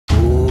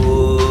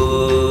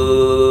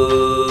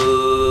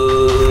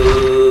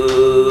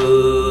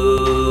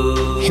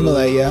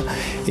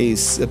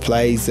is a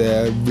place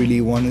that I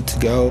really wanted to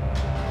go.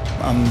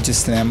 I'm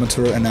just an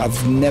amateur and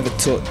I've never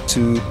thought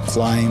to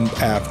climb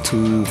up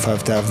to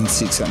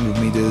 5,600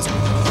 meters.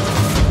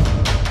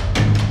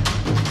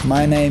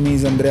 My name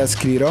is Andrea.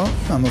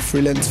 I'm a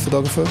freelance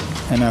photographer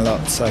and I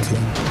love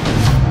cycling.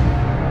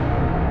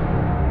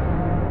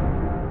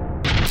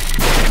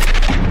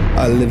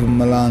 I live in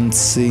Milan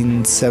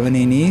since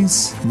 17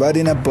 years.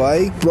 Riding a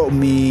bike brought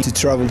me to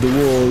travel the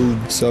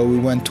world. So we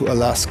went to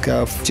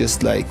Alaska,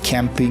 just like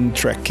camping,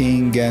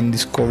 trekking and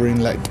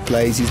discovering like the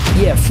places.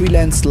 Yeah,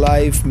 freelance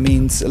life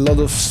means a lot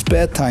of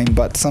spare time,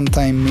 but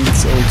sometimes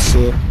means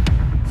also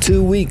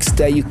 2 weeks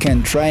that you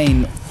can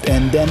train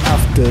and then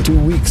after 2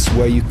 weeks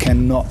where you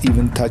cannot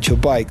even touch a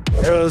bike.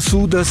 Ero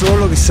su da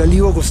solo che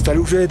salivo con sta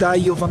luce di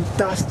taglio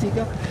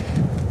fantastica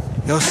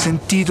e ho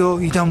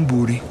sentito i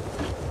tamburi.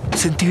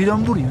 Sentivo i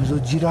tamburi, mi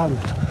sono girato.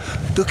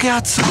 Dove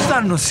cazzo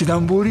stanno sti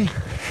tamburi?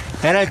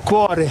 Era il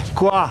cuore,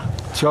 qua.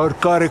 C'ho il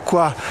cuore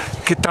qua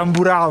che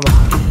tamburava.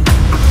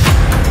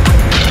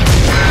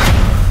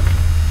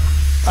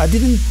 I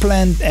didn't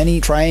plan any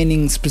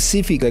training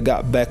specific. I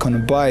got back on a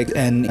bike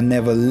and I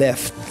never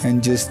left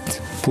and just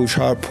push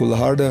hard, pull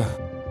harder.